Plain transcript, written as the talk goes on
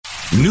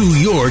New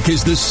York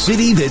is the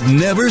city that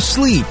never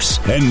sleeps,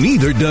 and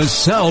neither does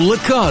Sal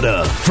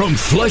Licata. From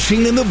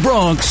Flushing in the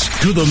Bronx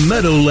to the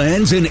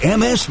Meadowlands in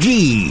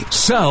MSG,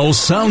 Sal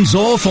sounds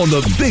off on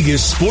the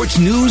biggest sports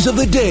news of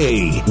the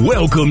day.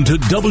 Welcome to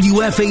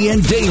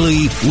WFAN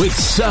Daily with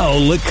Sal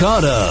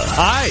Licata.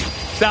 Hi,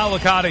 Sal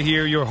Licata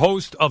here, your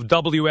host of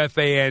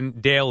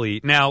WFAN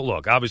Daily. Now,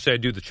 look, obviously I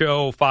do the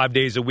show 5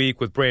 days a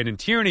week with Brandon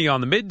Tierney on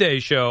the midday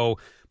show,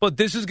 but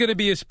this is going to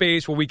be a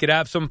space where we could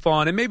have some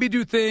fun and maybe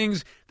do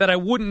things that I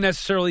wouldn't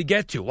necessarily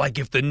get to. Like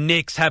if the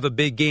Knicks have a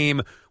big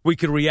game, we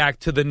could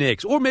react to the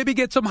Knicks. Or maybe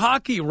get some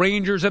hockey,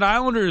 Rangers and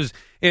Islanders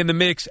in the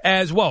mix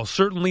as well.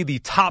 Certainly the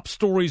top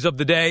stories of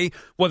the day,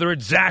 whether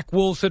it's Zach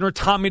Wilson or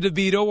Tommy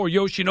DeVito or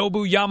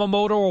Yoshinobu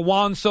Yamamoto or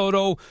Juan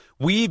Soto,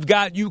 we've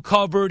got you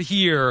covered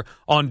here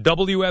on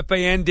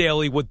WFAN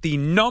Daily with the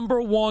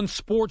number one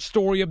sports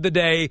story of the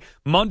day,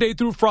 Monday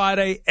through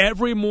Friday,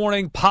 every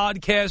morning,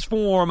 podcast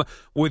form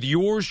with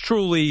yours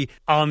truly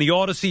on the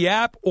Odyssey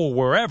app or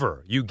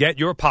wherever you get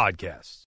your podcasts.